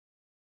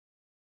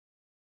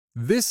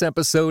This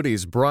episode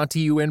is brought to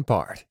you in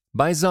part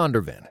by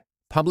Zondervan,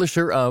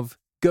 publisher of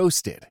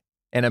Ghosted,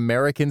 an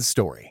American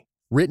Story,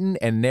 written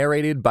and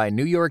narrated by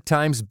New York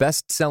Times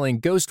best-selling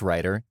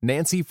ghostwriter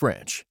Nancy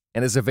French,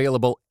 and is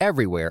available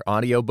everywhere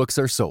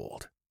audiobooks are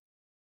sold.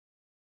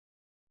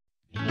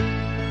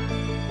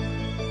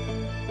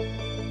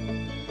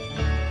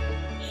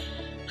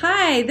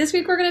 Hi, this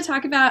week we're going to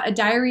talk about A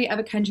Diary of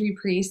a Country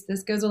Priest.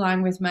 This goes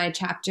along with my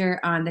chapter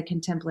on the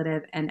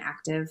contemplative and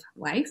active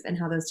life and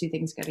how those two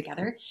things go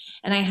together.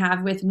 And I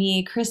have with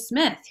me Chris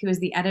Smith, who is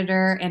the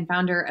editor and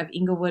founder of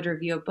Englewood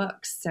Review of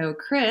Books. So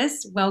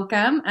Chris,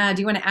 welcome.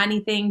 Do you want to add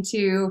anything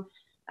to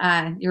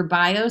your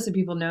bio so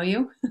people know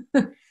you?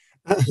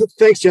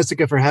 Thanks,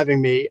 Jessica, for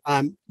having me.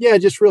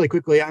 Just really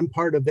quickly, I'm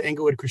part of the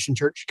Englewood Christian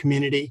Church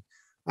community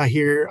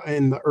here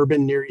in the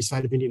urban Near East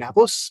side of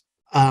Indianapolis.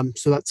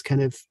 So that's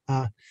kind of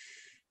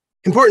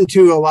important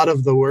to a lot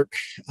of the work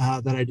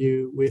that I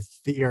do with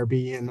the ERB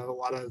and a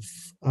lot of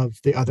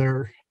the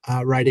other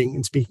writing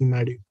and speaking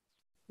that I do.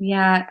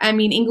 Yeah, I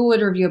mean,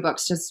 Englewood Review of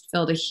Books just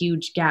filled a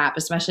huge gap,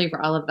 especially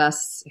for all of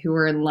us who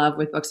were in love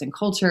with books and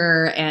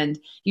culture. And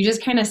you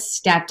just kind of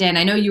stepped in.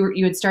 I know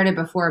you had started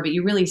before, but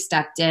you really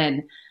stepped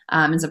in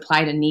and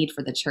supplied a need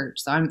for the church.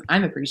 So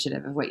I'm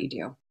appreciative of what you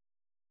do.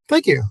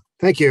 Thank you.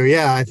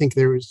 Yeah, I think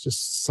there was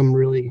just some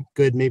really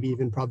good, maybe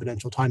even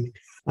providential timing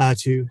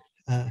to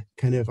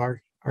kind of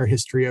our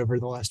history over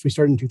the last. We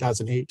started in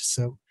 2008,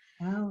 so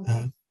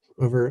wow.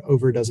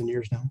 Over a dozen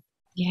years now.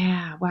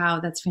 Yeah, wow,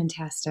 that's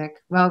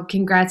fantastic. Well,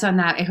 congrats on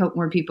that. I hope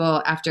more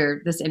people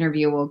after this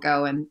interview will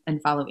go and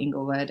follow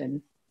Englewood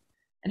and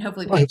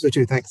hopefully. I hope so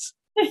too. Thanks.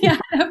 Yeah,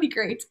 that'd be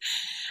great.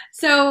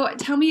 So,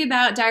 tell me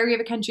about Diary of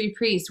a Country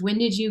Priest. When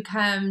did you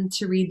come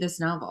to read this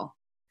novel?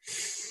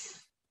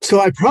 So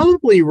I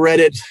probably read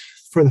it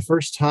for the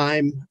first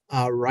time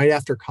right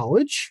after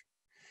college.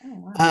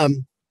 Oh, wow.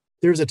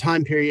 There was a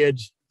time period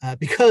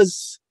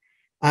because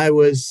I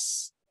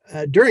was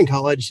during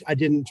college, I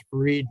didn't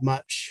read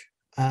much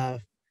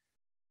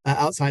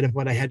outside of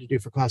what I had to do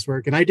for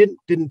classwork. And I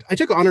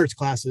took honors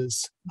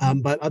classes,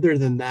 but other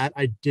than that,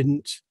 I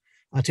didn't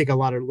take a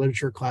lot of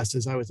literature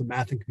classes. I was a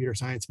math and computer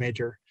science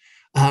major.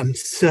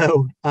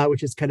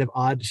 Which is kind of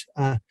odd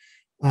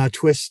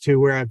twist to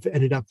where I've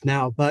ended up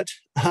now.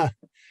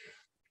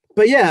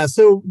 But yeah,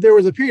 so there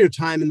was a period of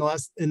time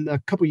in a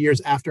couple of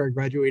years after I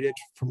graduated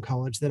from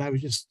college that I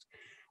was just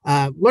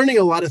learning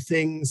a lot of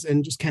things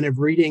and just kind of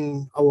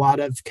reading a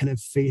lot of kind of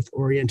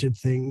faith-oriented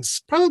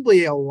things,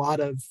 probably a lot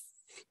of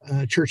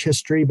church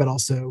history, but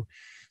also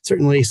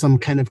certainly some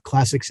kind of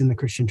classics in the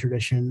Christian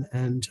tradition.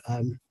 And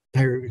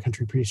Diary of a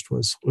Country Priest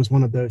was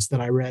one of those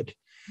that I read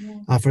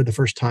for the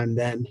first time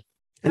then.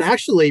 And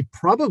actually,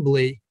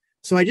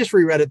 so I just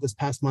reread it this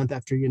past month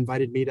after you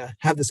invited me to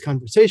have this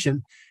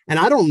conversation. And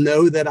I don't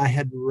know that I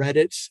had read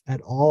it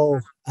at all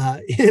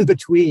in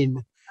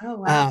between. Oh,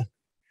 wow.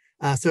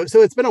 So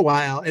it's been a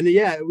while. And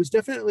yeah, it was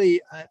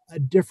definitely a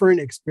different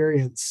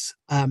experience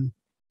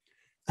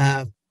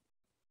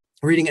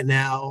reading it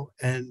now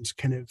and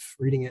kind of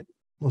reading it,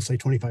 we'll say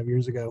 25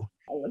 years ago.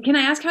 Can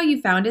I ask how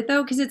you found it,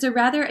 though? Because it's a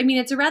rather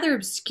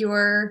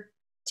obscure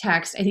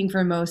text, I think,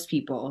 for most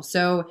people.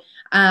 So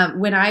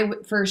when I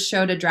first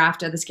showed a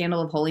draft of The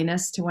Scandal of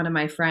Holiness to one of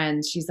my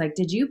friends, she's like,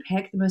 "Did you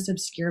pick the most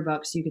obscure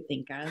books you could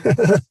think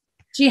of?"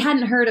 She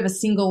hadn't heard of a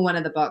single one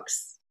of the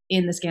books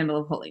in The Scandal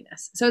of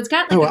Holiness. So it's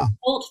got a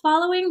cult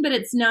following, but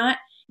it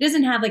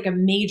doesn't have like a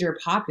major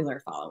popular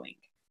following.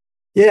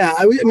 Yeah,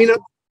 I mean,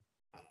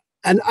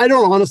 and I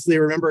don't honestly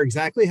remember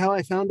exactly how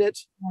I found it.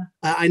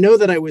 Yeah. I know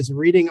that I was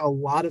reading a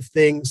lot of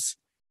things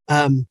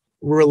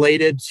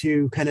related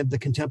to kind of the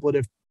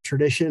contemplative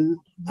tradition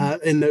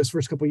in those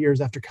first couple of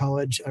years after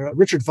college.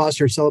 Richard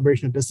Foster's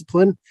Celebration of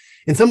Discipline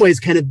in some ways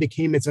kind of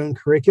became its own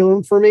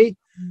curriculum for me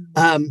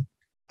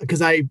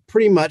because I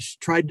pretty much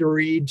tried to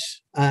read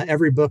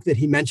every book that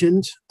he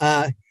mentioned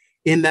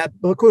in that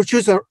book, which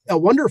was a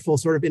wonderful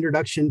sort of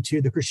introduction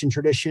to the Christian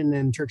tradition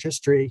and church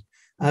history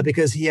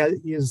because he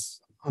is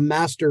a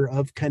master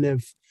of kind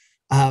of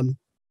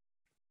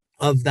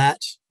that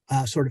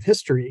sort of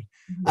history.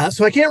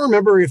 So I can't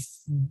remember if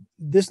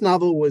this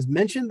novel was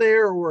mentioned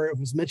there or it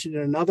was mentioned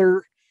in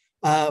another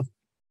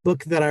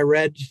book that I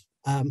read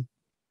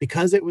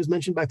because it was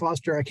mentioned by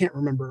Foster. I can't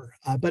remember,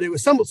 but it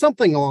was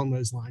something along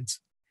those lines.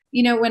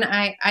 You know, when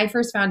I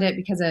first found it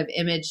because of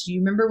Image, do you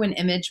remember when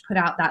Image put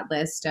out that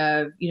list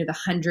of, the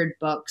 100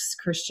 books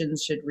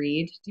Christians should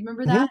read? Do you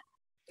remember that?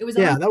 It was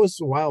that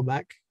was a while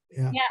back.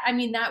 Yeah, I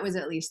mean, that was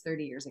at least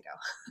 30 years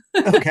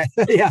ago. Okay,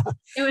 yeah.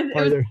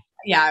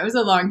 It was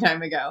a long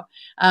time ago.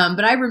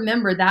 But I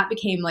remember that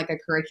became like a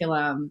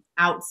curriculum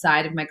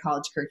outside of my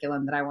college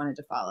curriculum that I wanted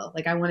to follow.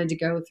 Like I wanted to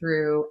go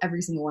through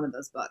every single one of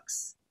those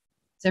books.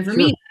 So for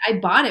me, I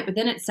bought it, but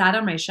then it sat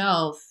on my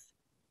shelf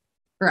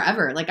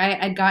forever. Like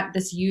I got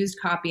this used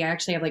copy. I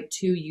actually have like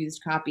 2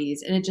 used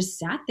copies and it just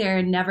sat there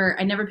and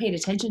I never paid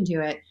attention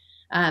to it.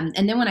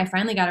 And then when I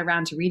finally got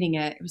around to reading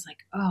it, it was like,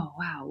 oh,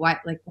 wow.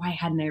 Why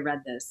hadn't I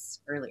read this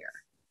earlier?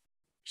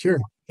 Sure.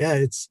 Yeah.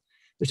 There's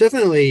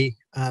definitely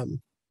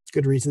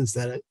good reasons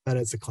that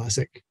it's a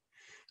classic.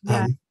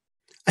 Yeah.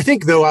 I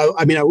think though,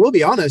 I mean, I will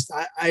be honest,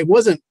 I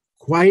wasn't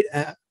quite,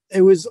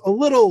 it was a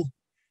little,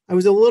 I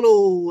was a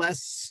little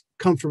less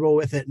comfortable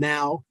with it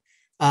now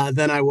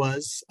than I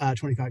was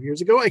 25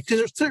 years ago. I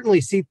can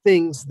certainly see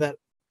things that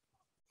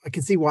I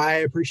can see why I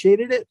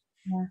appreciated it.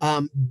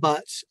 Yeah.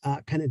 But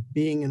kind of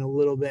being in a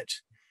little bit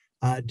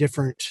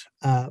different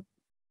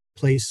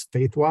place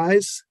faith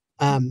wise,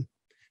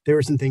 there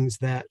were some things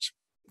that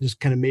just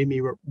kind of made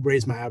me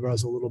raise my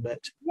eyebrows a little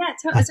bit. Yeah.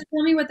 So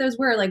tell me what those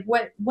were. Like,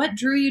 what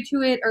drew you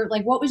to it, or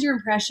like, what was your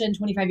impression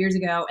 25 years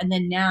ago, and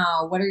then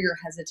now, what are your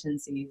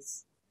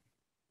hesitancies?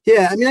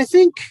 Yeah, I mean, I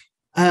think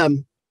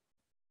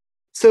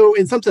so.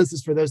 In some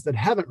senses, for those that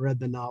haven't read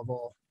the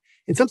novel,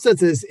 in some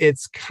senses,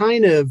 it's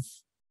kind of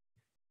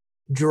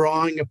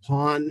drawing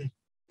upon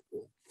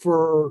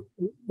for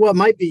what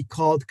might be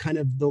called kind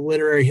of the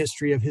literary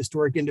history of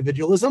historic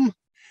individualism.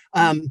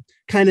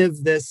 Kind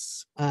of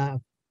this, I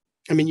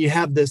mean, you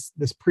have this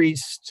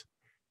priest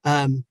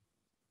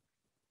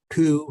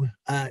who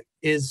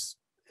is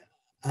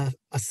a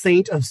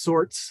saint of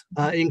sorts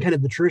in kind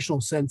of the traditional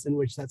sense in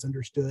which that's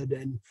understood,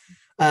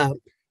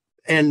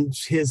 and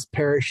his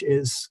parish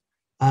is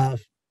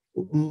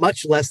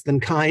much less than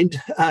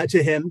kind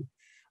to him,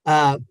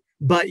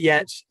 but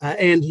yet,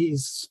 and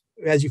he's,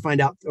 as you find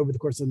out over the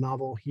course of the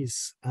novel,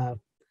 he's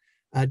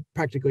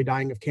practically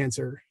dying of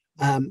cancer.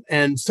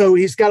 And so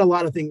he's got a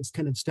lot of things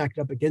kind of stacked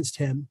up against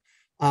him,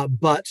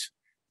 but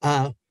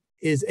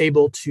is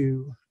able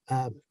to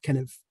kind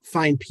of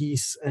find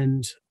peace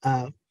and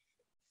a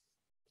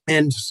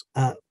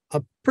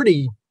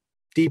pretty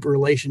deep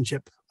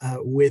relationship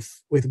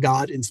with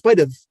God in spite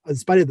of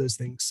those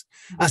things.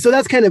 So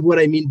that's kind of what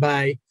I mean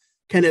by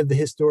kind of the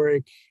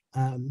historic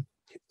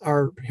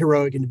or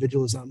heroic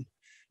individualism.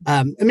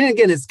 I mean,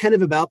 again, it's kind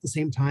of about the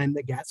same time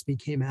that Gatsby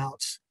came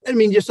out. I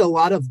mean, just a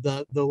lot of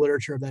the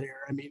literature of that era.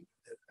 I mean,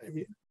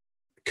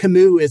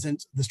 Camus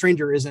isn't, The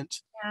Stranger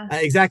isn't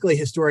exactly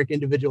historic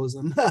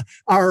individualism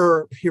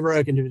or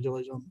heroic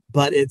individualism,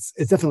 but it's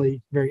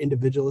definitely very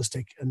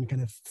individualistic and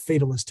kind of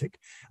fatalistic.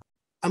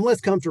 I'm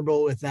less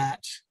comfortable with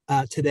that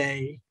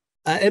today,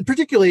 and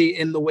particularly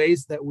in the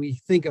ways that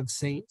we think of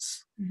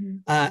saints. Mm-hmm.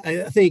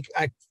 I think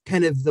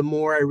kind of the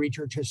more I read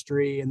church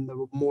history and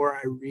the more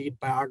I read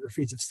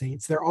biographies of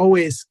saints, they're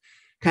always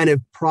kind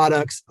of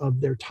products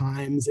of their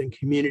times and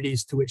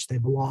communities to which they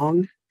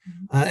belong.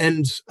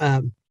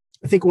 Mm-hmm.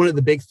 I think one of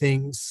the big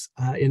things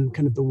in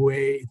kind of the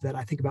way that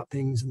I think about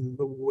things and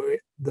the way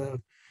the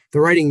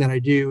writing that I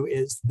do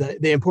is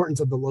the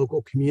importance of the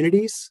local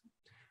communities.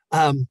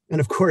 And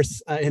of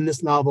course, in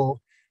this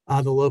novel,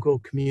 the local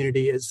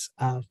community is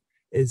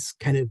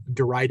kind of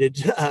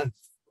derided.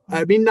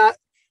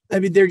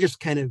 They're just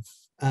kind of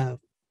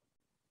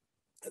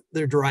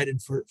they're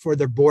derided for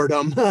their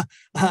boredom,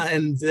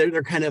 and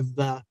they're kind of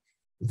the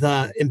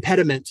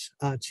impediment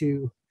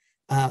to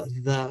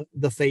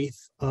the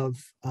faith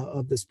of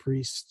this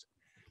priest.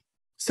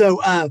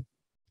 So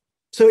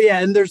yeah,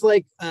 and there's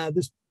like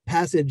this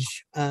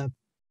passage,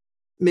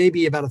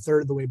 maybe about a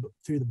third of the way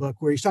through the book,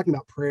 where he's talking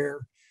about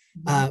prayer.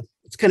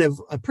 It's kind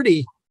of a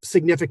pretty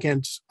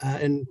significant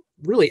and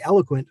really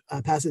eloquent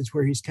passage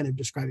where he's kind of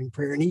describing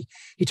prayer, and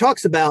he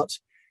talks about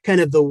kind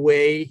of the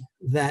way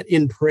that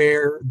in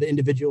prayer the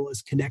individual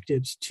is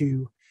connected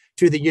to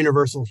the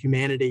universal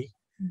humanity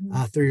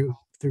through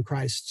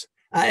Christ.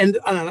 And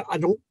I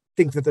don't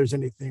think that there's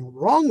anything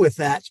wrong with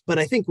that, but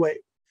I think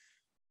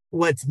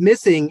what's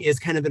missing is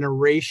kind of an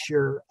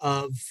erasure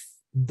of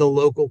the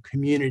local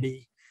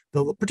community,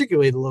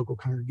 particularly the local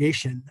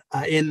congregation,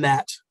 in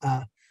that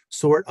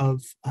sort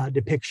of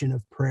depiction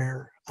of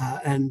prayer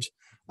and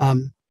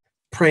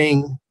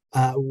praying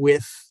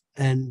with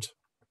and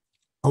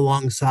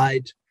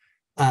alongside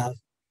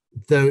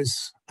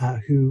those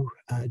who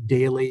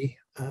daily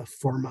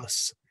form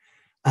us.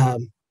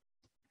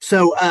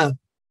 So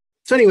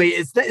anyway,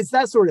 it's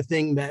that sort of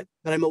thing that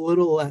I'm a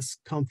little less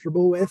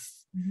comfortable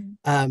with.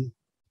 Kind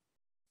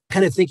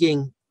of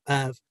thinking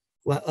of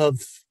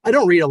I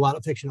don't read a lot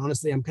of fiction,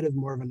 honestly. I'm kind of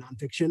more of a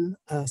nonfiction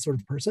sort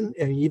of person,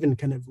 and even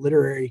kind of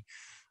literary.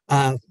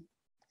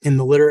 In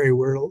the literary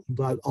world,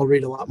 but I'll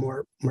read a lot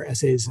more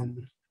essays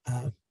and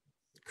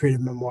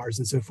creative memoirs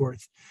and so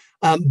forth.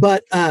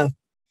 But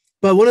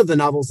one of the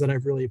novels that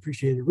I've really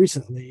appreciated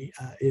recently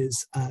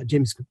is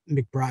James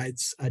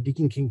McBride's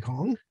Deacon King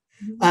Kong.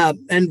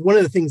 And one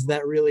of the things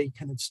that really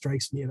kind of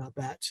strikes me about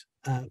that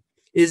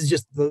is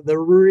just the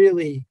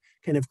really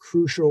kind of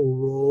crucial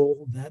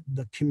role that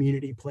the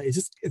community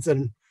plays. It's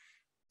a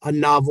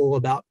novel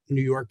about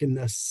New York in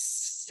the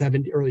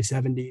early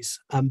 70s,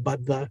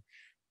 but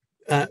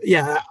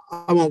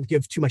I won't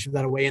give too much of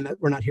that away, and that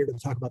we're not here to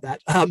talk about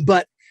that.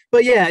 But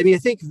yeah, I mean, I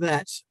think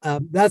that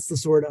that's the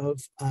sort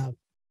of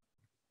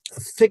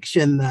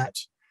fiction that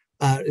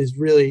is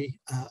really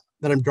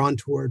that I'm drawn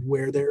toward,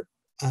 where they're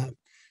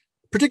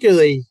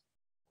particularly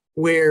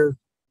where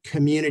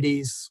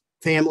communities,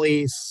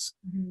 families,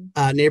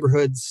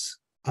 neighborhoods,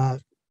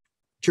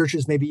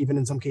 churches, maybe even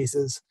in some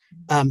cases,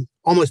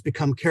 almost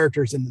become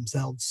characters in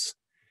themselves.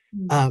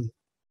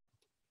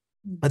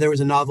 There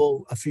was a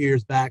novel a few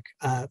years back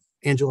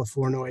Angela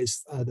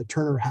Flournoy's The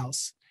Turner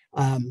House.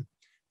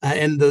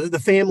 And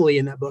the family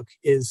in that book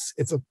it's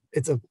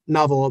a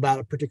novel about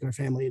a particular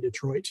family in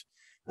Detroit,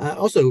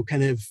 also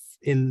kind of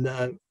in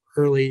the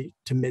early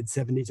to mid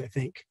 70s, I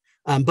think.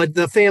 But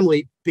the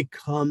family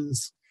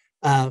becomes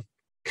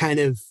kind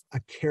of a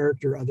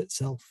character of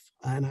itself,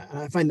 and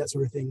I find that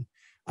sort of thing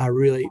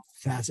really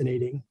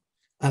fascinating.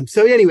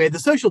 So anyway, the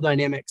social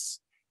dynamics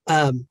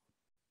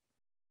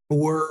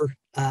were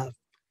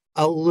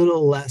a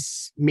little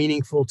less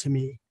meaningful to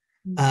me,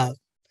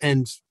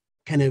 and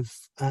kind of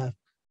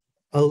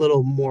a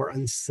little more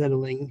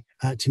unsettling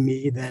to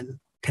me than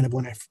kind of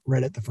when I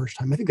read it the first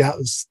time. I think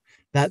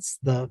that's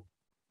the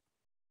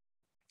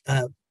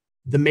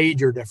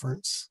major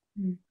difference.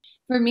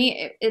 For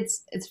me,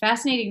 it's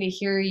fascinating to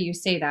hear you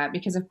say that,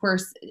 because of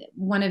course,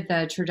 one of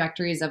the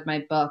trajectories of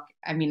my book,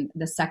 I mean,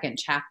 the second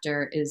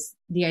chapter is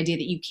the idea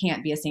that you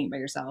can't be a saint by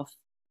yourself.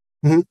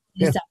 Mm-hmm.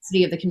 The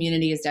necessity of the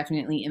community is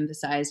definitely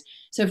emphasized.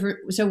 So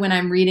when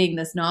I'm reading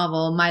this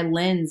novel, my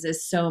lens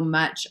is so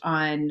much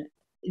on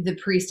the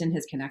priest and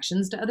his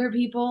connections to other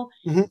people,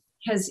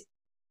 because,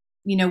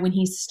 you know, when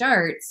he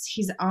starts,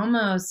 he's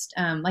almost,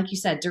 like you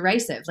said,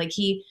 derisive. Like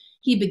he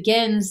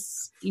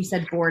begins, you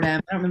said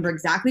boredom. I don't remember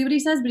exactly what he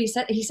says,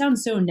 but he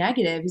sounds so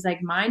negative. He's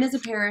like, mine is a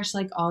parish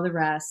like all the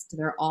rest.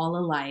 They're all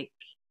alike.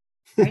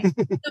 Right?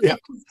 So Yeah.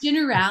 it's this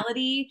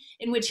generality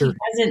in which Sure. he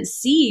doesn't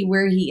see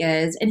where he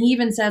is. And he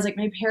even says, like,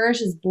 my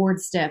parish is bored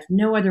stiff,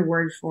 no other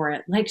word for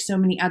it, like so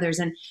many others.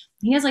 And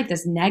he has like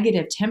this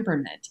negative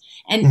temperament.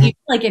 And you feel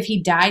like if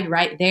he died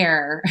right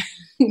there,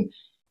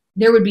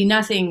 there would be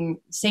nothing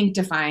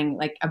sanctifying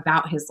like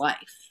about his life.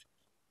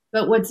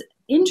 But what's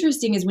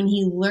interesting is when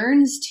he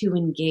learns to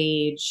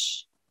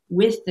engage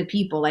with the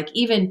people, like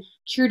even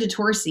Cure de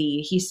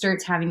Torcy, he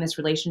starts having this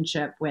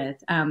relationship with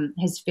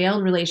his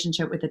failed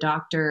relationship with the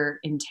doctor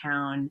in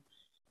town,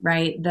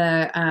 right?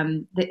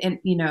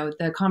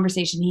 The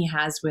conversation he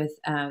has with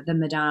the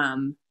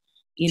madame,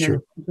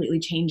 Sure. completely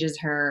changes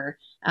her.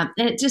 And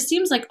it just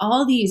seems like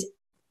all these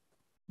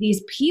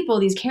people,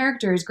 these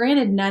characters,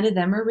 granted, none of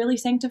them are really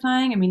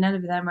sanctifying. I mean, none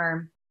of them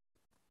are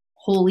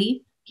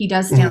holy. He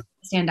does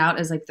stand out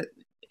as like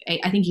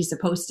I think he's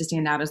supposed to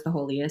stand out as the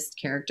holiest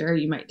character.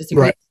 You might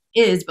disagree. Right.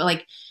 Is, but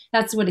like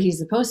that's what he's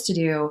supposed to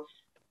do.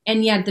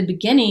 And yet at the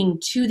beginning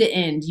to the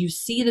end, you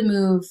see the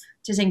move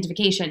to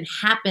sanctification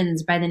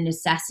happens by the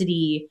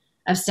necessity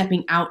of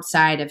stepping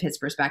outside of his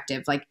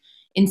perspective. Like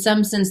in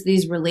some sense,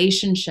 these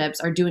relationships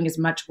are doing as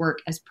much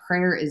work as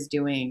prayer is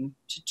doing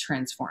to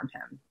transform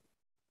him.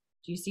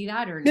 Do you see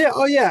that or no? Yeah.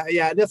 Oh yeah.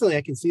 Yeah, definitely.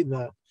 I can see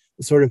the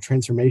sort of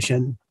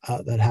transformation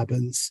that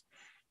happens.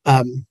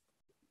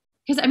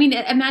 Because I mean,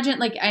 imagine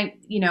like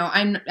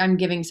I'm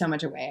giving so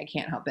much away, I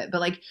can't help it.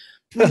 But like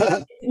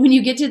when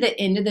you get to the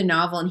end of the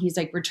novel and he's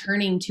like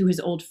returning to his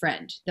old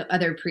friend, the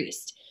other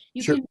priest,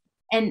 you can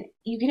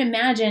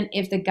imagine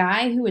if the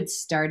guy who had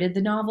started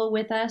the novel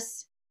with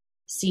us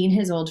seen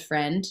his old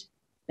friend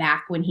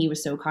back when he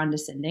was so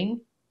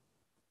condescending,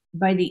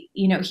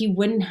 he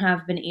wouldn't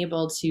have been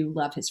able to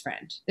love his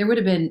friend.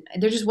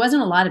 There just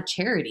wasn't a lot of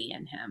charity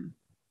in him.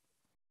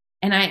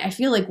 And I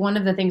feel like one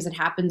of the things that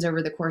happens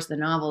over the course of the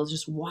novel is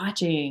just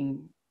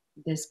watching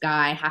this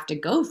guy have to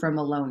go from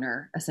a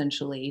loner,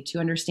 essentially, to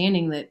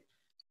understanding that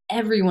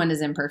everyone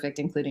is imperfect,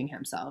 including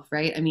himself,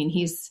 right? I mean,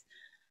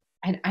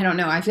 I don't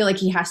know. I feel like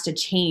he has to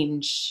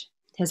change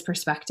his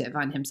perspective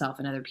on himself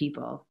and other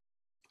people.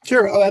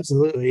 Sure. Oh,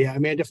 absolutely. Yeah. I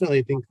mean, I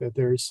definitely think that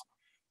there's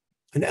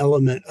an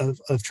element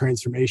of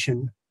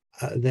transformation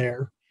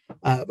there.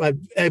 But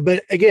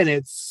again,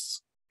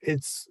 it's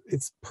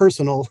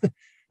personal.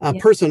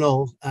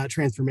 Personal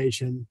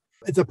transformation.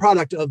 It's a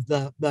product of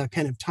the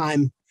kind of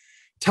time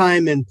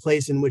and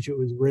place in which it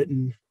was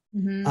written.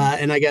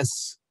 And I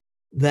guess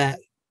that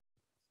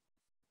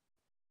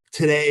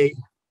today,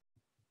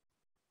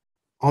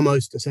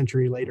 almost a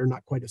century later,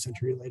 not quite a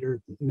century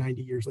later,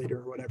 90 years later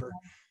or whatever,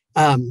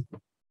 I'm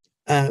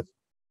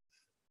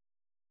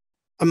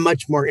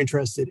much more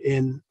interested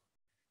in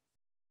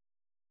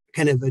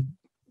kind of a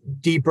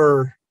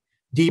deeper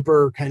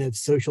kind of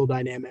social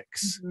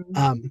dynamics.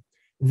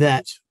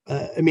 That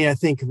I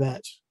think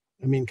that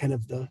kind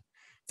of the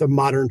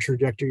modern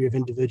trajectory of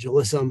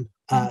individualism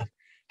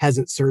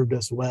hasn't served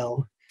us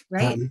well,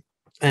 right?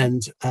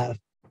 There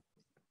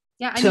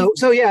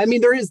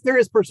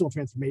is personal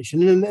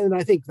transformation, and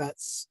I think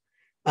that's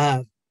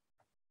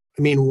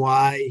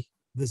why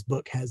this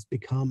book has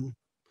become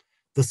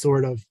the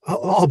sort of,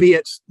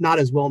 albeit not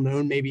as well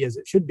known maybe as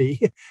it should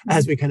be,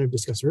 as we kind of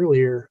discussed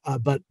earlier,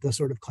 but the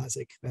sort of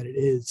classic that it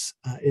is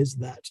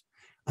that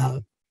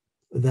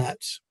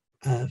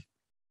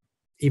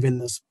even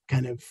this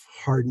kind of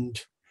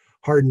hardened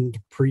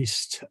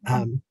priest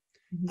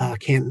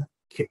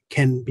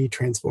can be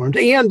transformed,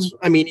 and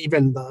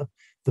even the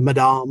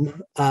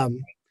madame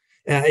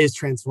is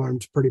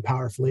transformed pretty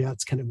powerfully.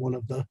 That's kind of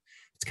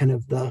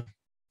the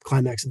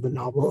climax of the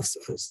novel,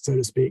 so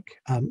to speak.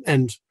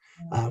 And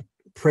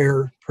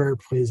prayer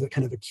plays a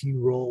kind of a key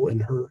role in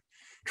her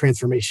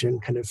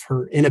transformation, kind of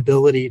her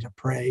inability to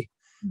pray.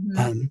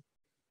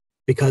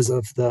 because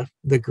of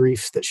the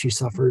grief that she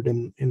suffered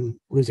in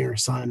losing her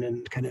son,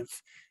 and kind of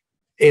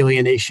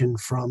alienation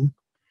from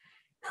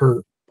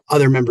her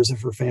other members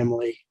of her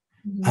family.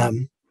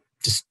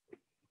 Just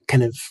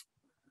kind of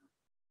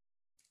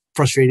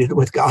frustrated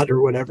with God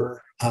or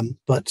whatever,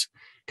 but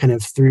kind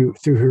of through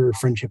her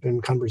friendship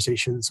and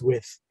conversations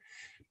with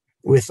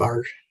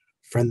our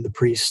friend the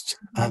priest,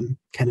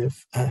 kind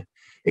of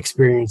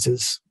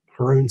experiences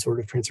her own sort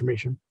of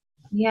transformation.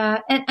 Yeah,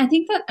 and I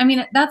think that, I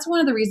mean, that's one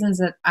of the reasons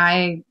that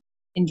I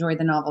enjoyed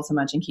the novel so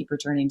much and keep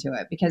returning to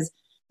it, because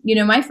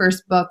my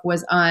first book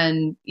was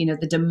on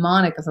the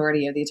demonic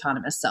authority of the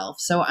autonomous self.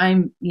 So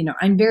I'm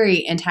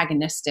very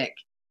antagonistic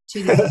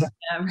to the idea,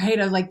 right,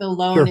 of like the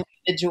lone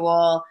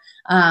individual,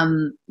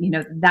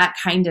 that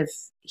kind of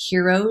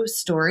hero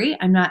story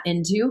I'm not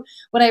into.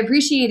 What I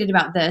appreciated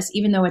about this,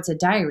 even though it's a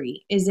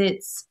diary, is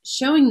it's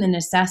showing the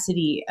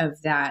necessity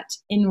of that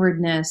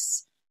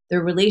inwardness,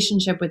 the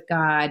relationship with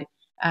God,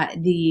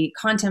 the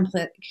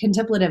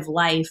contemplative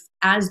life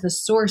as the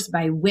source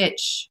by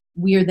which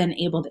we are then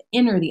able to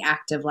enter the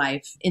active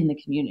life in the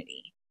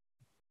community,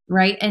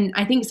 right? And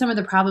I think some of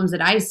the problems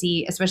that I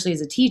see, especially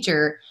as a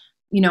teacher,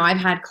 I've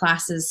had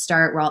classes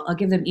start where I'll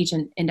give them each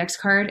an index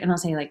card and I'll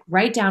say, like,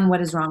 write down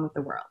what is wrong with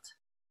the world,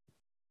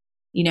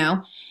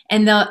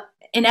 and they'll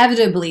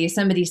inevitably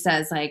somebody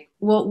says, like,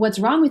 well, what's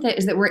wrong with it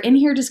is that we're in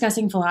here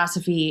discussing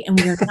philosophy and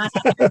we are not.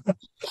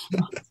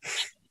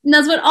 And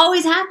that's what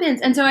always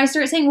happens. And so I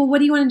start saying, well, what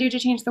do you want to do to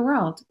change the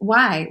world?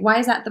 Why? Why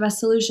is that the best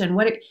solution?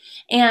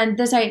 And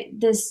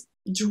this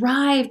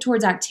drive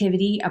towards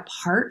activity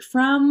apart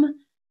from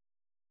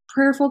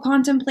prayerful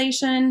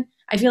contemplation,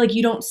 I feel like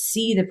you don't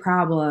see the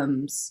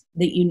problems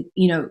that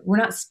we're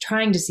not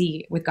trying to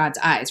see with God's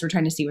eyes. We're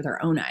trying to see with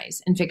our own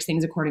eyes and fix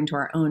things according to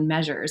our own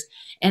measures.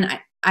 And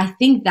I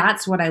think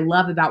that's what I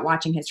love about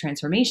watching his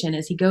transformation,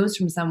 is he goes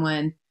from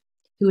someone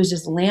who is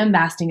just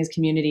lambasting his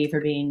community for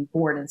being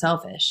bored and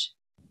selfish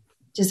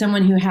to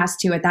someone who has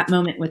to, at that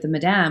moment with the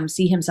madame,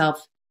 see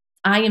himself,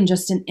 I am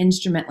just an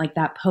instrument like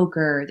that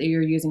poker that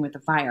you're using with the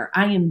fire.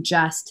 I am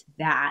just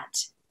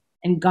that.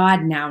 And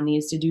God now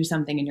needs to do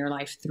something in your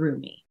life through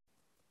me.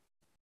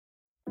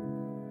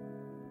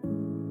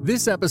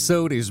 This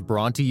episode is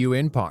brought to you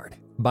in part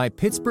by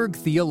Pittsburgh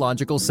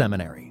Theological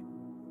Seminary.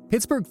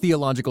 Pittsburgh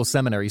Theological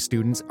Seminary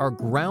students are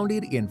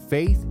grounded in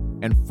faith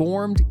and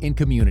formed in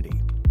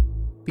community.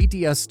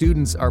 PTS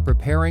students are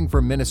preparing for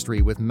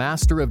ministry with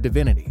Master of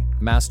Divinity,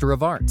 Master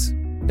of Arts,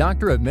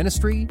 Doctor of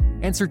Ministry,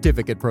 and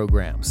certificate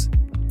programs.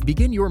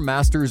 Begin your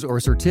master's or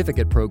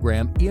certificate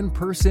program in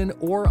person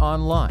or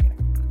online.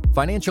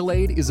 Financial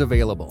aid is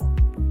available.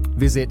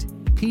 Visit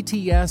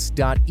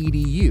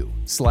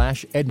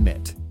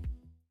pts.edu/admit.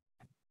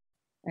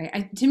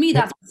 Right. To me,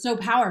 that's what's so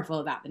powerful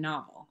about the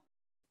novel.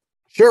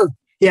 Sure.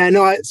 Yeah,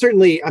 no, I'm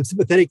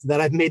sympathetic to that.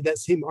 I've made that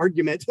same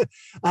argument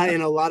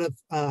in a lot of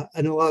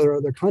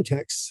other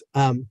contexts,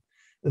 that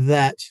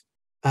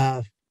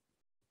the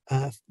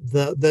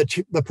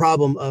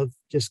problem of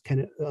just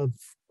kind of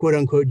quote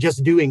unquote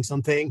just doing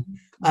something,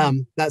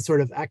 that sort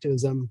of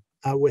activism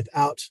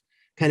without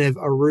kind of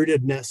a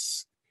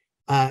rootedness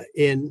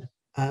in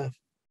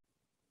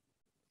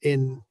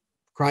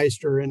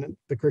Christ or in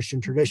the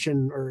Christian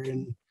tradition or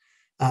in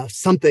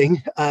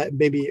something,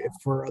 maybe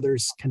for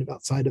others kind of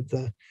outside of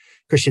the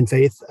Christian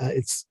faith,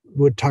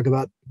 would talk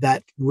about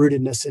that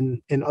rootedness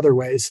in other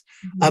ways.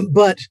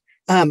 But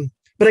I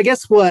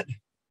guess what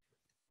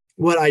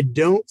I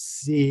don't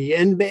see,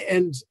 and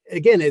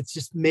again, it's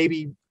just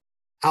maybe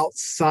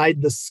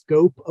outside the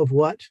scope of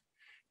what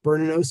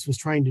Bernanos was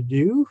trying to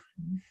do,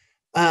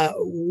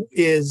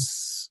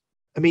 is,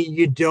 I mean,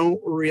 you don't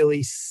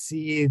really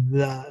see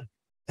the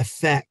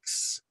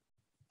effects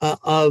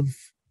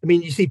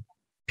you see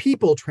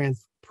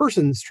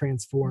persons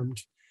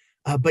transformed,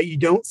 but you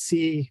don't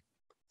see,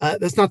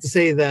 that's not to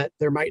say that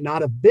there might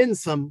not have been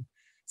some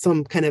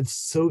kind of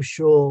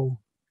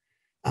social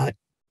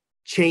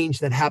change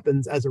that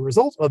happens as a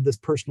result of this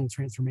personal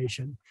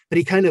transformation, but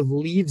he kind of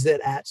leaves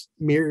it at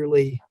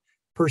merely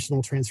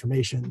personal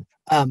transformation.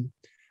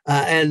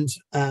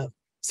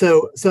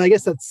 So I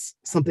guess that's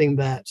something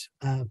that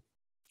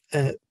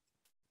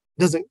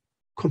doesn't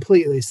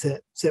completely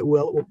sit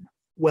well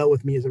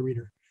with me as a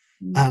reader.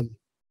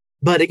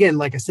 But again,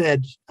 like I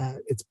said,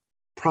 it's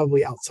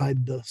probably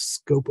outside the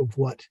scope of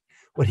what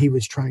he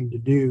was trying to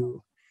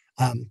do.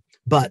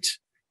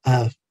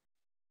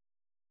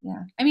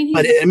 Yeah, I mean,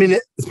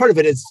 it's part of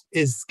it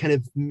is kind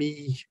of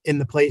me in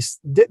the place,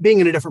 being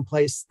in a different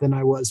place than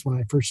I was when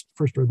I first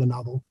read the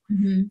novel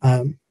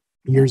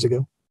years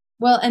ago.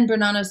 Well, and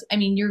Bernanos, I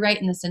mean, you're right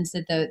in the sense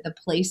that the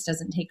place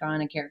doesn't take on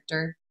a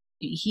character.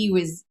 He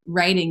was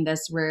writing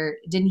this where,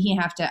 didn't he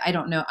have to, I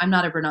don't know, I'm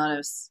not a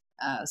Bernanos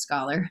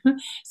scholar.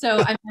 So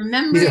I'm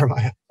remembering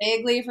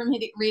vaguely from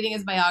reading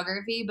his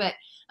biography, but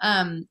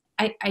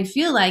I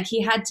feel like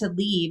he had to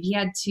leave. He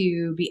had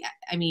to be,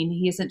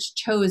 he essentially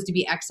chose to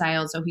be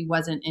exiled so he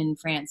wasn't in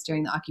France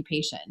during the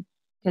occupation,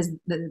 because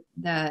the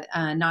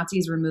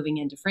Nazis were moving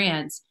into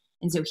France.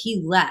 And so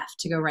he left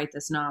to go write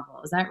this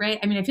novel. Is that right?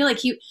 I mean, I feel like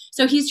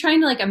he's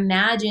trying to like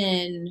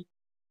imagine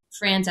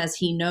France as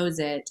he knows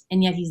it,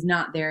 and yet he's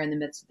not there in the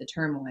midst of the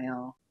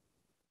turmoil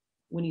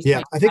when he's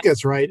Yeah, I think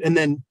that's right. And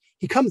then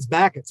he comes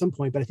back at some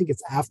point, but I think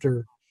it's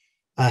after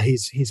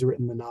he's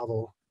written the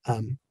novel.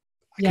 I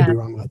could be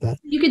wrong about that.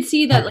 You could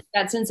see that like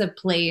that sense of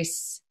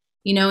place,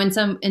 you know, in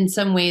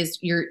some ways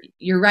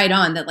you're right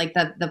on that, like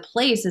the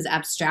place is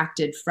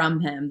abstracted from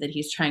him that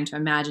he's trying to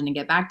imagine and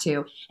get back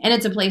to. And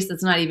it's a place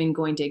that's not even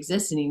going to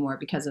exist anymore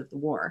because of the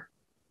war.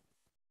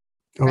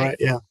 All right.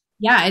 Yeah.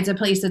 Yeah, it's a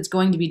place that's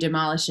going to be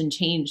demolished and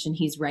changed, and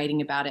he's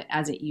writing about it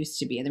as it used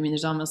to be. I mean,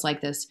 there's almost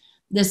like this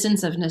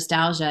sense of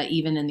nostalgia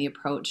even in the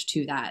approach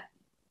to that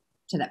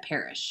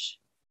parish.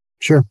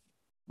 Sure.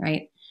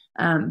 Right.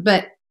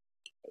 But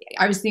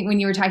I was thinking when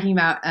you were talking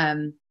about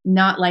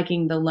not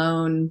liking the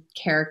lone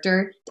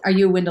character, are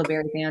you a Wendell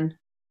Berry fan?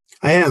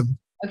 I am.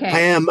 Okay. I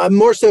am. I'm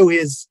more so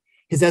his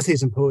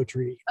essays and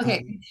poetry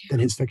than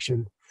his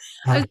fiction.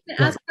 I was going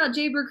to ask about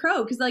Jayber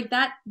Crow, because like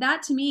that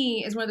to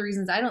me is one of the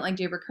reasons I don't like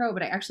Jayber Crow,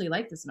 but I actually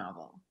like this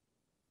novel.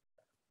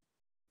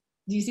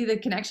 Do you see the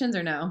connections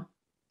or no?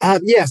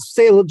 Yes.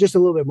 Say just a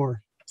little bit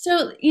more.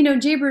 So, you know,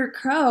 Jayber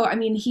Crow, I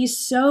mean, he's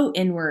so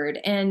inward,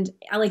 and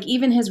like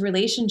even his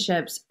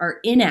relationships are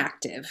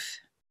inactive,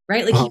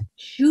 right? Like he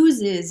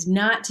chooses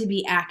not to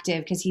be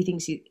active because he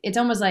thinks it's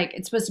almost like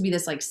it's supposed to be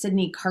this like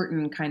Sidney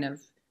Carton kind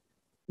of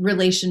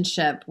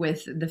relationship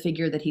with the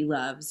figure that he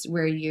loves,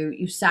 where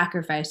you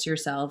sacrifice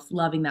yourself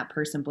loving that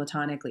person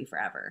platonically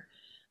forever.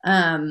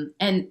 And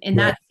in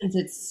that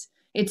sense,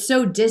 it's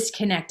so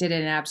disconnected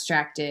and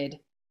abstracted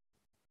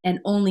and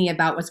only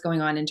about what's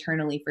going on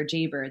internally for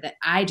Jayber that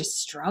I just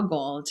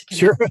struggle to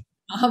connect with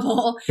the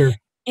novel.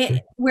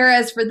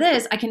 Whereas for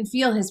this, I can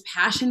feel his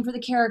passion for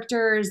the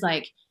characters,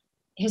 like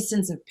his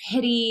sense of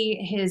pity,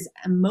 his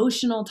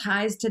emotional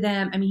ties to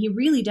them. I mean, he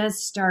really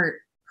does start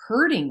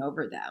hurting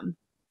over them,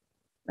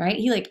 right?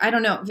 He like, I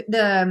don't know,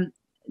 the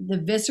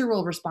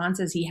visceral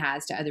responses he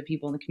has to other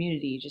people in the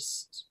community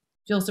just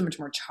feel so much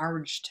more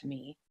charged to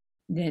me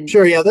than.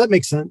 Sure. Yeah, that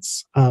makes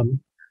sense.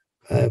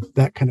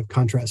 That kind of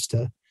contrast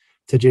to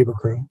Jayber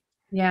Crow.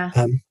 Yeah.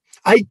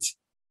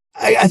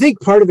 I think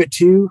part of it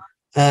too,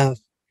 again,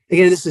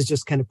 this is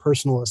just kind of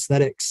personal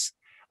aesthetics,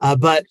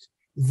 but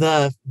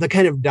the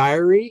kind of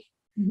diary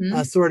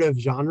sort of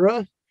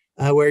genre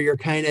where you're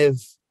kind of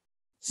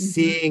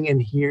seeing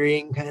and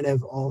hearing kind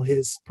of all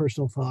his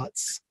personal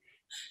thoughts.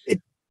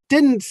 It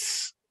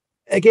seems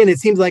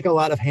like a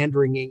lot of hand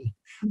wringing.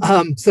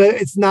 So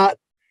it's not,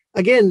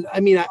 again, I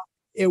mean,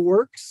 it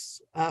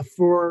works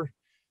for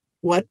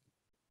what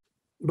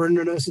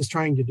Bernanos is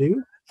trying to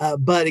do.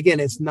 But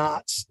again, it's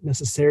not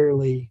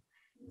necessarily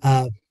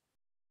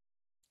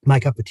my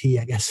cup of tea,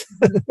 I guess.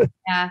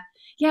 Yeah.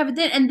 But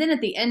then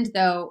at the end,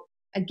 though,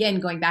 again,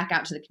 going back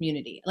out to the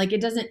community, like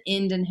it doesn't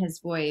end in his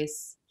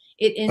voice.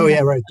 It ends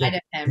inside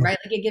of him, right?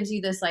 Like it gives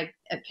you this like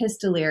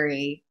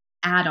epistolary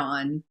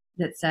add-on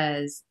that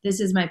says,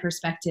 this is my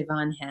perspective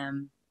on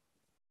him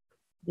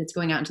that's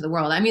going out into the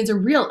world. I mean, it's a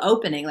real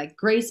opening, like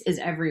grace is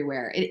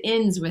everywhere. It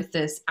ends with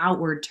this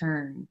outward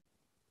turn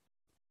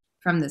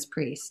from this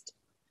priest.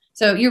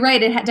 So you're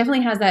right. It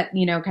definitely has that,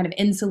 you know, kind of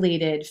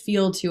insulated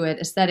feel to it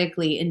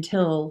aesthetically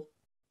until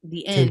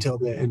the end. Until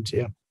the end,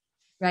 yeah.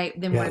 Right.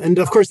 Then and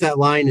of course, that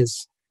line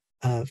is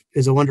a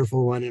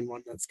wonderful one, and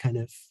one that's kind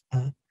of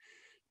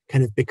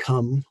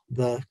become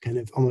the kind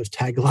of almost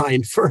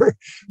tagline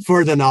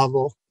for the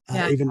novel.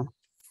 Even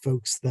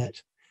folks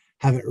that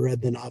haven't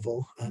read the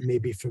novel may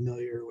be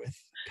familiar with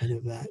kind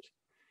of that.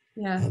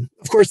 Yeah.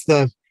 Of course,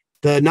 the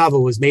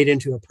novel was made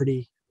into a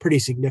pretty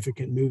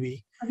significant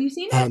movie. Have you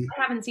seen it? I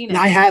haven't seen it.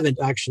 I haven't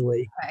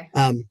actually. Okay.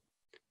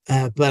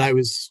 But I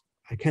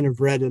kind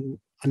of read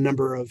a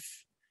number of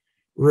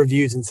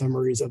reviews and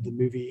summaries of the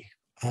movie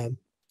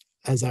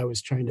as I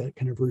was trying to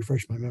kind of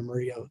refresh my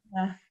memory of.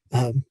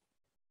 Yeah.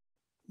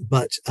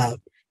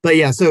 But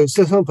yeah, so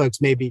some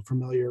folks may be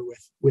familiar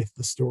with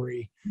the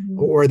story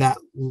or that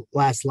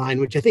last line,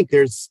 which I think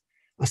there's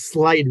a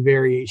slight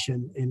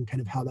variation in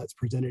kind of how that's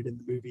presented in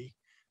the movie,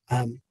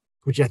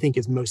 which I think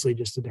is mostly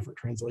just a different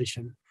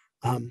translation.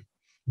 Yeah,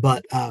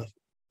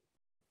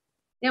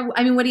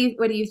 I mean, what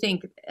do you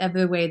think of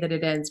the way that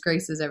it ends?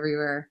 Grace is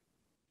everywhere.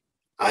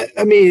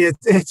 I mean,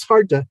 it's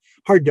hard to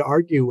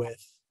argue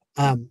with.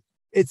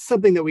 It's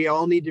something that we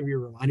all need to be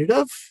reminded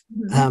of,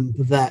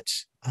 that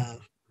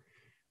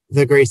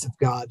the grace of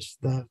God,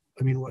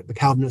 what the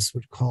Calvinists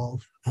would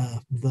call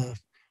the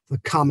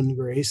common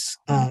grace,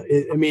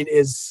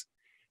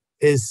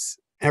 is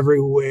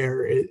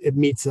everywhere. It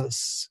meets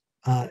us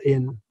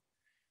in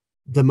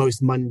the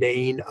most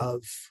mundane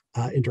of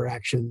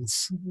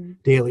interactions,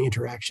 daily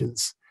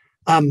interactions.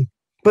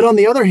 But on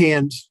the other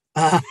hand,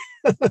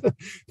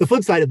 the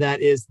flip side of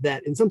that is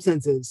that in some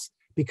senses,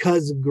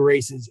 because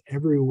grace is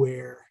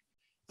everywhere,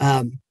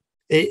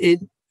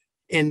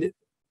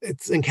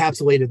 it's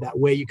encapsulated that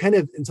way, you kind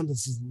of, in some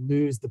senses,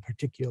 lose the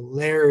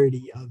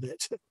particularity of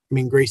it. I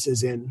mean, grace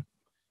is in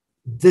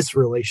this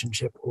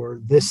relationship or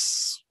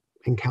this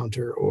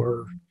encounter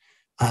or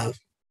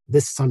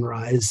this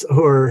sunrise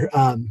or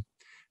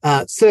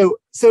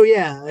so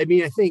yeah. I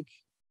mean,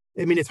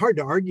 it's hard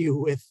to argue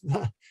with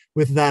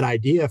with that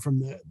idea from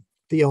the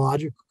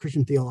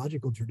Christian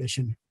theological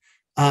tradition.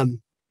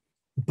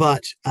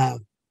 But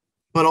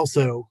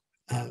also,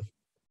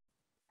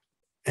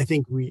 I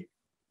think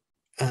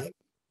uh,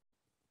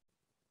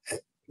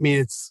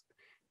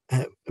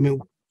 I mean,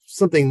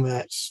 something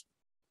that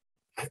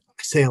I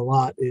say a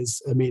lot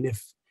is, I mean,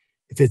 if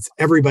it's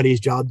everybody's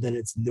job, then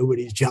it's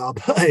nobody's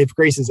job. If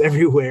grace is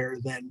everywhere,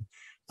 then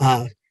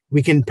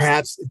we can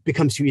perhaps, it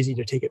becomes too easy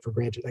to take it for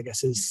granted, I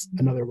guess, is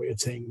another way of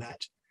saying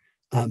that.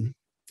 And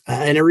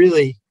it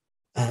really,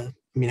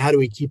 how do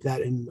we keep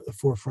that in the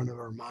forefront of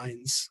our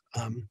minds?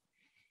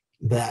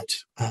 That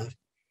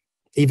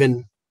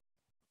even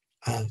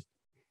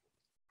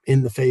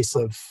in the face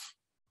of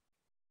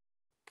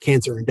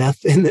cancer and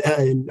death,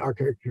 in our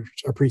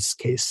priest's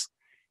case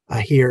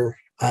here,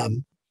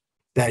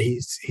 that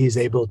he's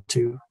able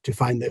to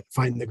find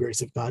the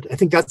grace of God. I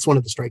think that's one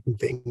of the striking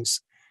things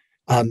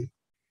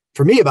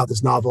for me about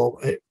this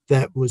novel,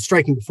 that was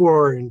striking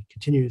before and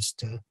continues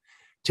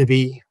to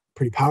be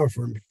pretty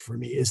powerful for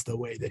me, is the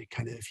way that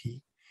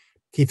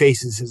he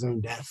faces his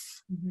own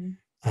death.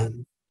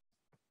 Mm-hmm.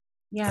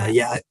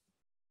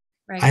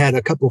 Right. I had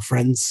a couple of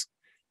friends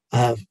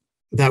that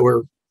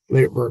were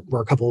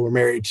a couple were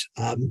married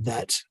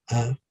that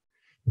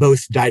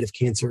both died of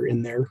cancer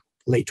in their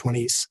late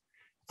 20s,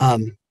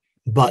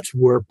 but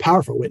were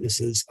powerful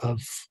witnesses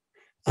of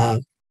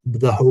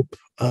the hope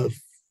of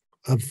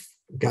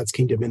God's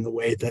kingdom in the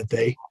way that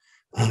they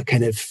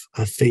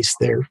faced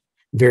their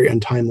very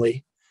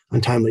untimely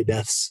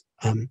deaths.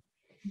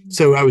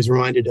 So I was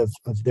reminded of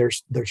their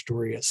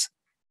story as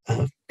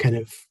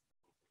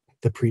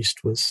the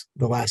priest was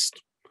the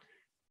last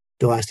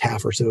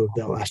half or so of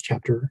the last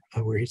chapter,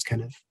 where he's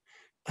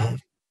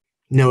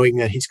knowing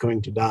that he's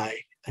going to die,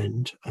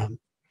 and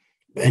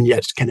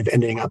yet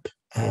ending up,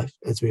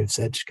 as we have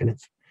said,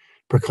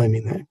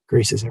 proclaiming that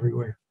grace is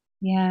everywhere.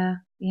 Yeah.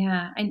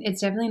 And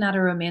it's definitely not a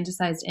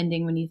romanticized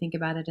ending when you think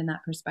about it in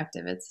that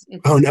perspective. It's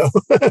oh no.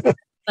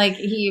 Like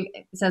he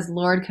says,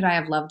 Lord, could I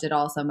have loved it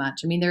all so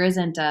much? I mean, there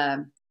isn't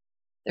a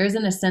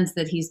sense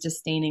that he's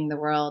disdaining the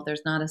world.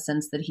 There's not a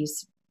sense that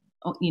he's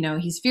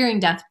fearing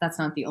death, but that's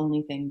not the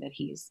only thing that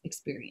he's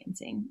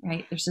experiencing,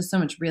 right? There's just so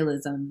much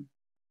realism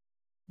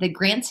that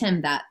grants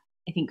him that,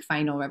 I think,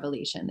 final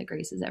revelation that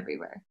grace is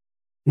everywhere.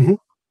 Mm-hmm.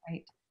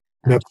 Right.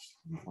 Yep.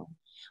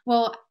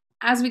 Well,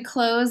 as we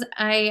close,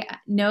 I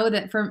know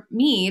that for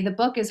me, the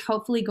book is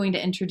hopefully going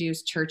to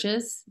introduce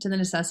churches to the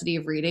necessity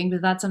of reading,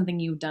 but that's something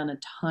you've done a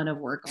ton of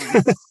work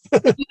on.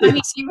 Do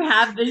you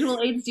have visual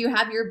aids? Do you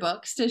have your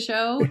books to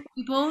show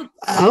people?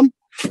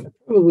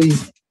 Probably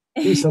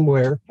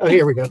somewhere. Oh,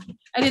 here we go.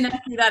 I didn't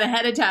ask you that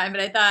ahead of time,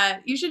 but I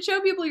thought you should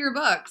show people your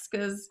books,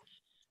 because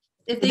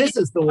this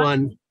is the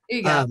one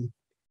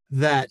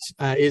that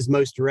is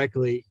most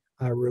directly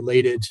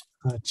related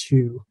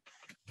to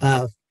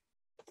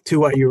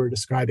what you were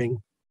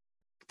describing.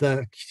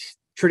 The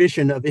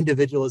tradition of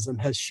individualism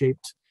has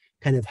shaped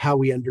how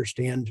we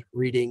understand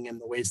reading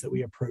and the ways that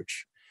we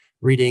approach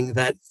reading.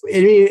 That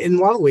in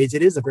a lot of ways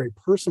it is a very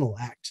personal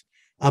act,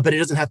 but it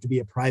doesn't have to be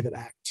a private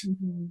act.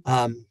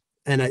 Mm-hmm.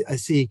 And I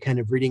see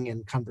reading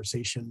and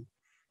conversation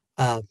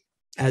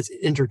as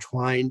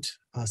intertwined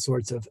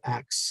sorts of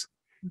acts.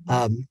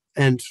 Mm-hmm.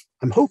 And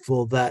I'm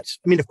hopeful that,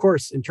 of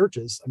course, in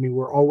churches,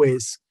 we're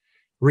always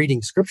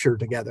reading scripture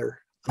together.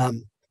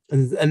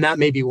 And that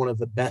may be one of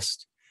the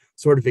best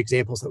sort of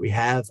examples that we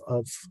have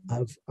of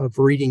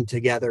reading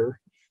together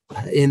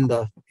in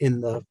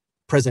the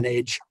present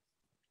age.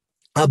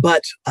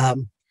 But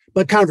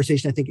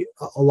conversation, I think,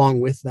 along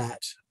with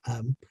that,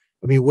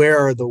 where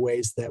are the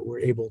ways that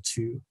we're able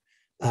to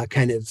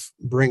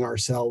bring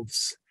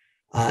ourselves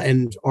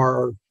and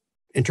our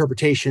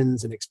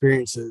interpretations and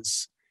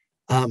experiences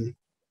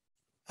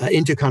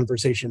into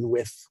conversation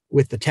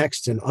with the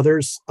text and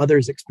others'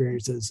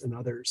 experiences and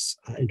others'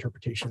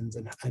 interpretations,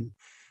 and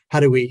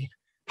how do we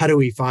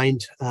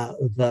find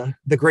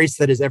the grace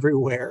that is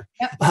everywhere.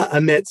 Yep.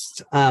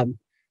 Amidst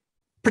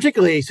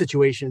particularly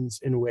situations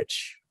in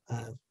which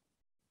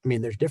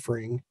there's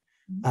differing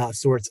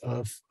sorts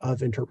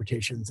of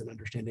interpretations and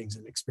understandings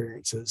and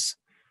experiences.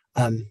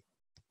 And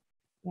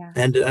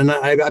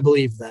I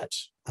believe that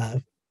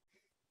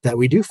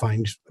we do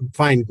find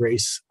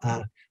grace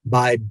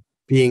by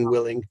being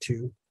willing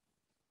to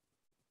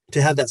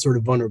have that sort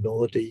of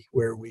vulnerability,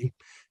 where we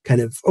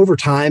over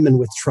time and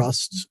with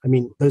trust.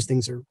 Those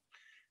things are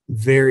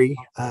very,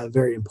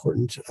 very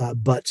important,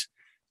 but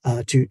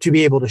to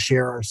be able to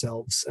share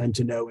ourselves and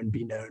to know and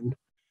be known.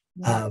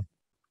 Yeah.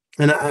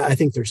 And I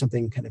think there's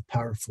something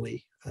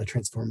powerfully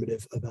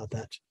transformative about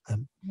that.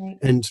 Right.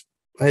 And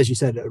as you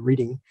said,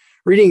 reading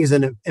is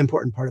an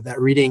important part of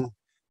that. Reading,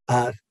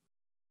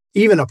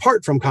 even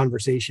apart from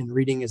conversation,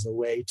 reading is a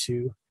way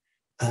to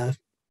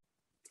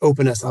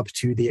open us up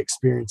to the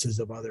experiences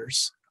of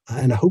others.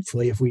 And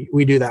hopefully, if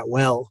we do that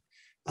well,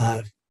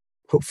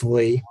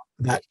 hopefully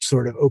that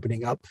sort of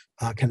opening up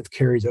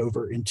carries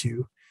over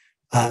into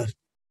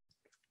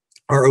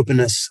our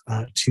openness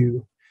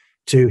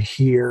to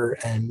hear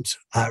and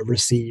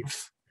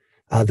receive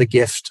the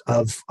gift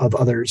of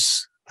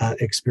others'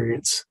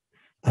 experience.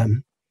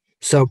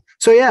 So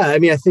yeah, I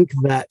mean, I think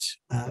that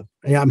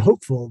I'm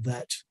hopeful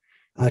that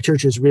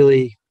churches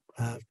really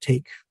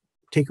take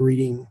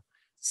reading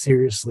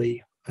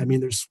seriously. I mean,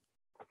 there's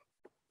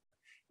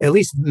at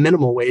least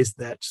minimal ways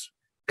that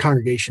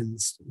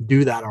congregations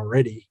do that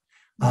already,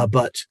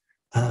 but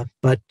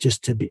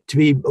just to be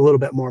a little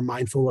bit more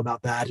mindful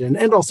about that,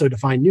 and also to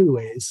find new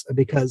ways,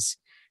 because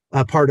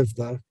part of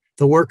the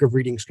work of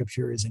reading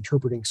Scripture is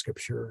interpreting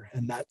Scripture,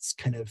 and that's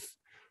kind of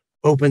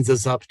opens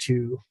us up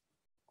to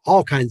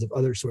all kinds of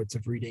other sorts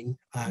of reading,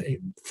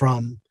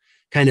 from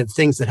kind of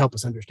things that help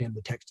us understand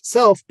the text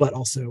itself, but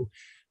also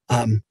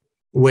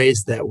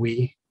ways that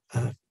we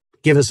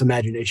give us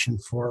imagination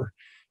for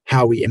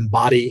how we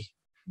embody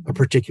a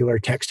particular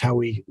text, how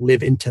we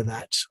live into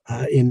that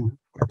in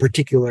our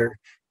particular,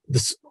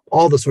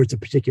 all the sorts of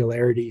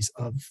particularities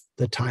of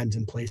the times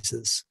and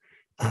places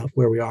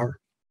where we are.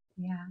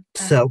 Yeah.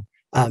 So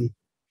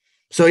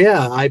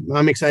yeah,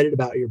 I'm excited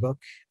about your book,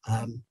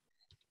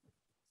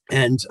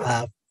 and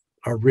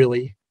are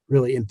really,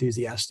 really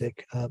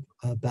enthusiastic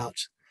about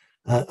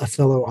a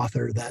fellow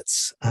author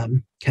that's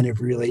kind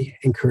of really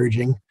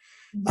encouraging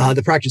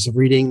the practice of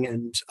reading,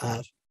 and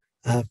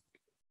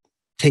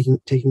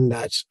taking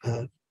that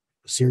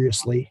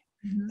seriously,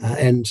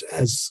 and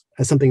as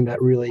something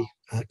that really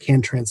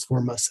can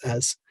transform us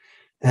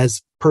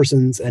as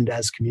persons and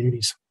as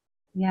communities.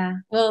 Yeah.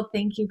 Well,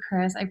 thank you,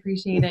 Chris. I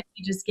appreciate it.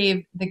 You just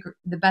gave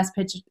the best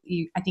pitch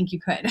I think you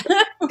could.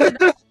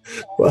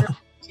 Well,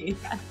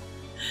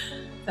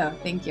 so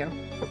thank you.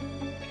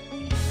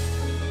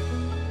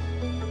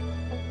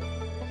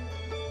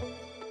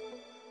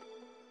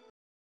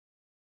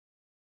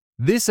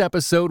 This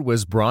episode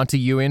was brought to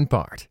you in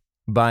part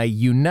by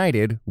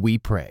United We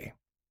Pray.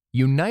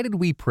 United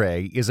We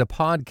Pray is a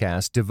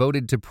podcast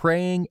devoted to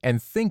praying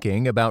and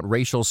thinking about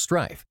racial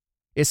strife,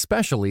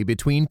 especially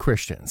between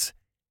Christians.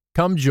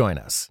 Come join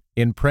us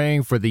in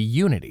praying for the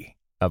unity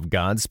of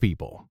God's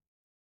people.